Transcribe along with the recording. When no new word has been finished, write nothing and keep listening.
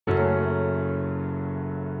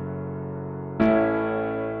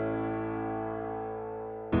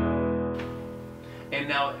And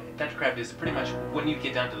now, Dr. Kraft, is pretty much when you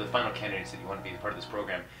get down to the final candidates that you want to be part of this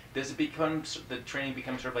program, does it become, the training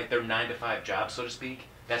become sort of like their 9-to-5 job, so to speak?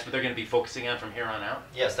 That's what they're going to be focusing on from here on out?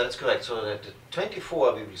 Yes, that's correct. So the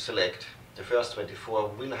 24 we will select, the first 24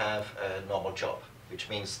 will have a normal job, which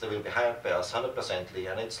means they will be hired by us 100%,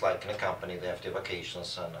 and it's like in a company, they have their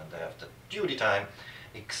vacations and they have the duty time,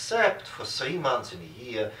 except for 3 months in a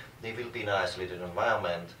year, they will be in an isolated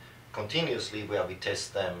environment continuously where we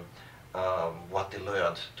test them what they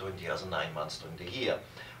learned during the other 9 months during the year.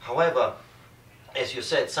 However, as you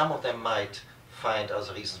said, some of them might find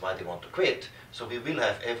other reasons why they want to quit, so we will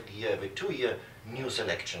have every year, every 2 year, new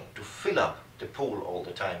selection to fill up the pool all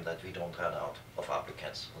the time, that we don't run out of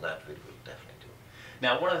applicants. So that we will definitely do.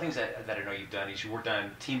 Now, one of the things that I know you've done is you worked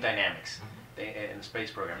on team dynamics in the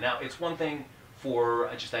space program. Now, it's one thing for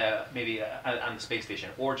just maybe on the space station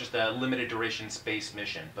or just a limited duration space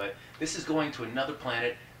mission, but this is going to another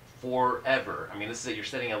planet forever. I mean, this is it. You're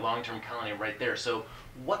setting a long-term colony right there. So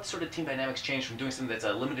what sort of team dynamics change from doing something that's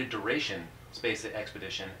a limited duration space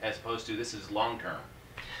expedition as opposed to this is long-term?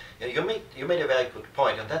 Yeah, you made a very good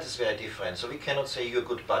point, and that is very different. So we cannot say you're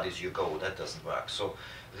good buddies, you go. That doesn't work. So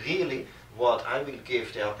really, what I will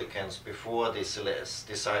give the applicants before they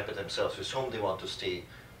decide by themselves with whom they want to stay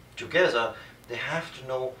together, they have to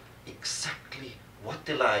know exactly what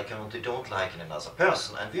they like and what they don't like in another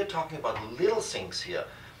person. And we're talking about little things here.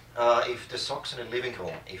 If the socks in the living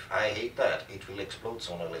room, if I hate that, it will explode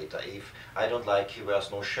sooner or later. If I don't like he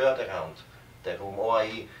wears no shirt around the room, or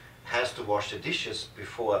he has to wash the dishes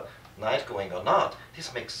before night going or not,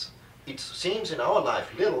 this makes, it seems in our life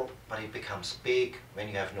little, but it becomes big when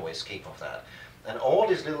you have no escape of that. And all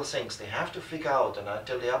these little things they have to figure out, and I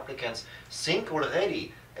tell the applicants, think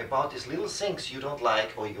already about these little things you don't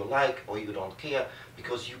like or you don't care,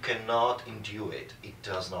 because you cannot endure it. It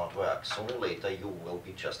does not work. Sooner or later you will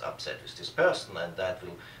be just upset with this person, and that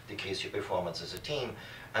will decrease your performance as a team.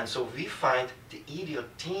 And so we find the ideal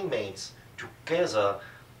teammates together,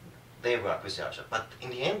 they work with each other. But in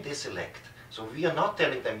the end they select. So we are not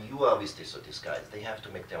telling them you are with this or this guy. They have to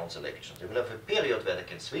make their own selections. They will have a period where they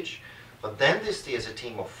can switch, but then they stay as a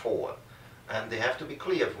team of 4. And they have to be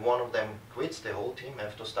clear, if one of them quits, the whole team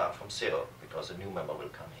have to start from 0, because a new member will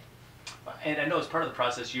come in. And I know as part of the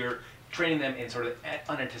process, you're training them in sort of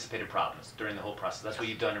unanticipated problems during the whole process. That's what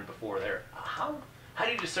you've done before there. How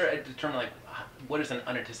do you determine, like, what is an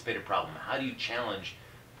unanticipated problem? How do you challenge,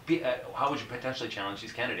 how would you potentially challenge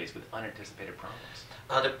these candidates with unanticipated problems?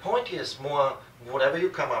 The point is more, whatever you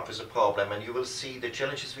come up with a problem, and you will see the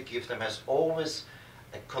challenges we give them has always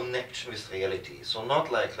a connection with reality. So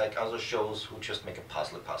not like other shows who just make a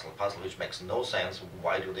puzzle, which makes no sense.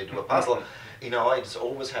 Why do they do a puzzle? You know, it's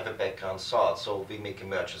always have a background thought. So we make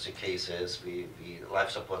emergency cases, life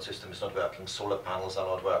support system is not working, solar panels are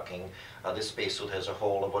not working, the spacesuit has a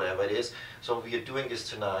hole or whatever it is. So we are doing these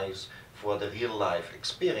scenarios for the real life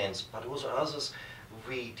experience, but also others,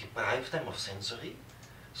 we deprive them of sensory.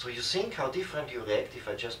 So you think how different you react if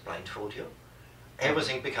I just blindfold you?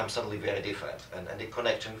 Everything becomes suddenly very different, and the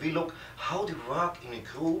connection. We look how they work in a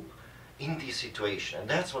group in this situation, and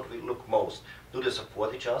that's what we look most. Do they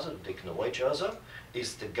support each other? Do they ignore each other?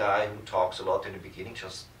 Is the guy who talks a lot in the beginning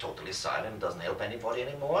just totally silent, doesn't help anybody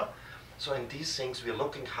anymore? So in these things we're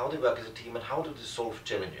looking how they work as a team and how do they solve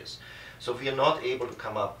challenges. So we are not able to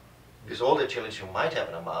come up with all the challenges you might have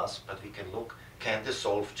in a Mars, but we can look, can they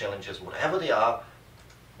solve challenges, whatever they are,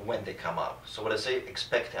 when they come up. So what I say,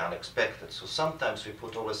 expect the unexpected. So sometimes we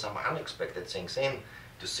put always some unexpected things in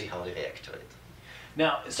to see how they react to it.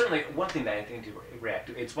 Now, certainly one thing that I think to react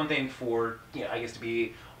to, it's one thing for, you know, I guess to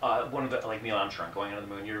be one of the, like Neil Armstrong going on the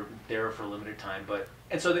moon, you're there for a limited time, but,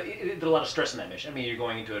 and so there's a lot of stress in that mission. I mean, you're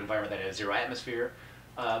going into an environment that has 0 atmosphere,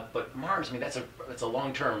 but Mars, I mean, that's a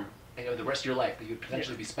long-term, you know, the rest of your life that you'd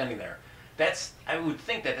potentially be spending there. That's, I would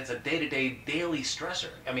think that that's a day-to-day, daily stressor.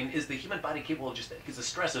 I mean, is the human body capable of just, because the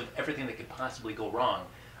stress of everything that could possibly go wrong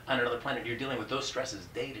on another planet, you're dealing with those stresses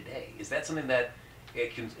day-to-day. Is that something that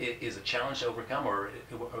it is a challenge to overcome, or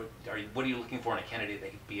what are you looking for in a candidate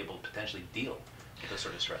that could be able to potentially deal with those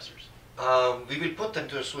sort of stressors? We will put them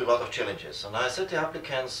through a lot of challenges. And I said to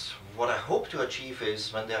applicants, what I hope to achieve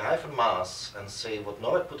is when they arrive on Mars and say, what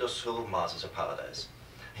Norbert put us through, Mars is a paradise,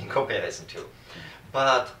 in comparison to.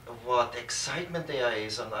 But what excitement there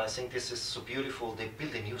is, and I think this is so beautiful, they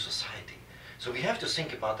build a new society. So we have to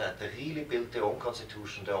think about that. They really build their own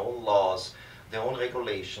constitution, their own laws, their own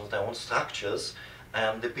regulations, their own structures,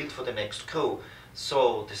 and they build for the next crew.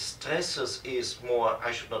 So the stresses is more,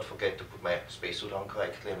 I should not forget to put my spacesuit on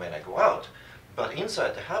correctly when I go out. But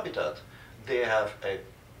inside the habitat, they have a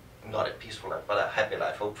not a peaceful life, but a happy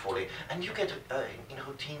life, hopefully. And you get in a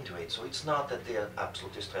routine to it, so it's not that they're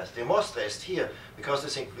absolutely stressed. They're more stressed here because they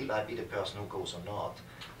think, will I be the person who goes or not?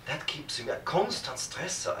 That keeps him a constant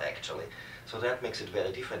stressor, actually. So that makes it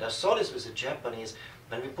very different. I saw this with the Japanese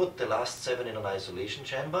when we put the last 7 in an isolation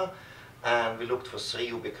chamber, and we looked for 3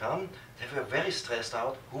 who become. They were very stressed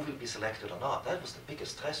out who will be selected or not. That was the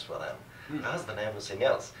biggest stress for them, rather than everything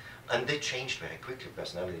else. And they changed very quickly,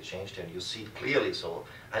 personality changed, and you see it clearly. So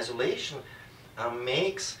isolation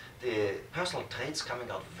makes the personal traits coming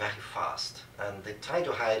out very fast, and they try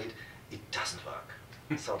to hide it, it doesn't work.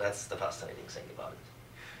 So that's the fascinating thing about it.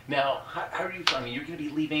 Now, how do you, I mean, you're going to be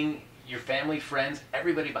leaving your family, friends,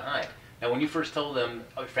 everybody behind. Now, when you first told them,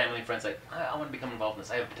 your family and friends, like, I want to become involved in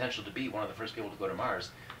this, I have potential to be one of the first people to go to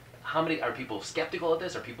Mars, how many, are people skeptical of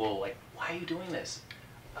this? Are people like, why are you doing this?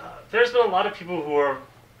 There's been a lot of people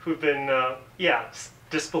who've been,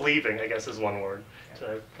 disbelieving, I guess is one word.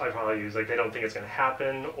 So I probably use, like, they don't think it's going to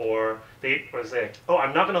happen, or they say, oh,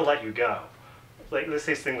 I'm not going to let you go. Like, they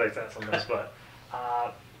say things like that sometimes, but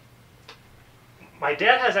my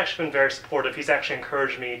dad has actually been very supportive. He's actually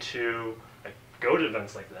encouraged me to go to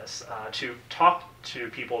events like this, to talk to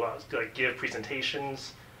people, like give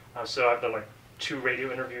presentations. So I've done like 2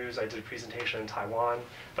 radio interviews. I did a presentation in Taiwan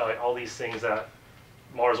about like all these things that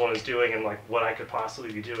Mars One is doing and like what I could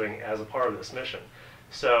possibly be doing as a part of this mission.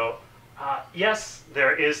 So yes,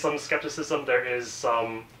 there is some skepticism, there is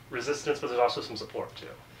some resistance, but there's also some support too.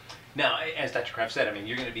 Now, as Dr. Kraft said, I mean,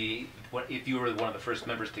 you're going to be, if you were one of the first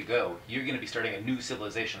members to go, you're going to be starting a new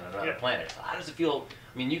civilization on another planet. So how does it feel?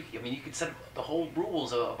 I mean, you could set up the whole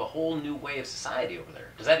rules of a whole new way of society over there.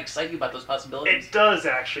 Does that excite you about those possibilities? It does,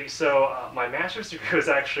 actually. So my master's degree was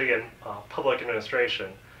actually in public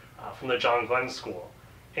administration from the John Glenn School.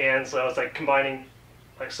 And so I was like combining,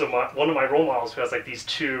 like, so one of my role models who has like these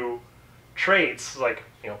 2 traits, like,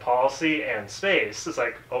 you know, policy and space, is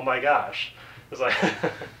like, oh my gosh. It's like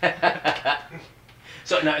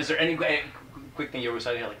So now, is there any quick thing you ever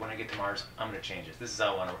decided, like, when I get to Mars, I'm going to change this. This is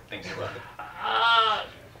how I want things to run.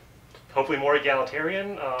 Hopefully more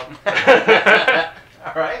egalitarian. All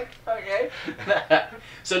right. Okay.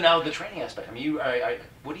 So now the training aspect. I mean,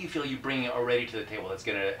 what do you feel you bring already to the table that's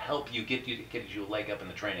going to help you get you a leg up in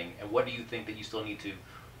the training, and what do you think that you still need to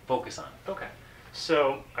focus on? Okay.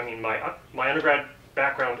 So I mean, my undergrad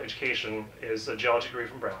background education is a geology degree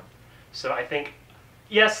from Brown. So I think,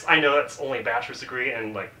 yes, I know that's only a bachelor's degree,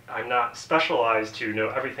 and like I'm not specialized to know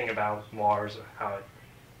everything about Mars or how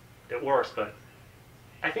it works, but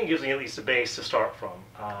I think it gives me at least a base to start from.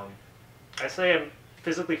 I say I'm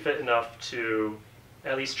physically fit enough to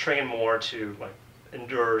at least train more to like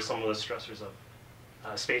endure some of the stressors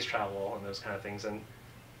of space travel and those kind of things, and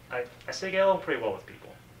I say I get along pretty well with people.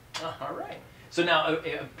 All right. So now,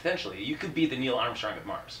 potentially, you could be the Neil Armstrong of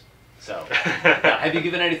Mars. So, now, have you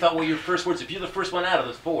given any thought what your first words, if you're the first one out of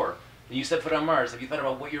those 4, and you set foot on Mars, have you thought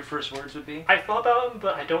about what your first words would be? I thought about them,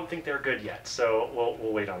 but I don't think they're good yet, so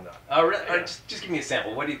we'll wait on that. All right, yeah. Just give me a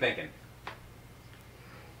sample. What are you thinking?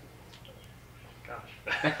 Gosh.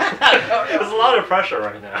 There's a lot of pressure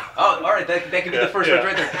right now. Oh, all right, that could be the first words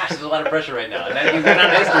right there. Gosh, there's a lot of pressure right now. And then you went on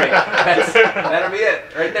history. That'll be it,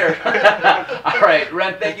 right there. All right,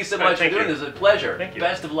 Ren, thank you so much for doing this. It was a pleasure. Thank you.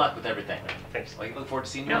 Best of luck with everything. Thanks. Well, I look forward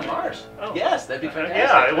to seeing you on Mars. Oh. Yes, that'd be fantastic.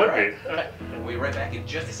 Yeah, it would be. All right. We'll be right back in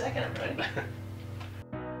just a second, everybody.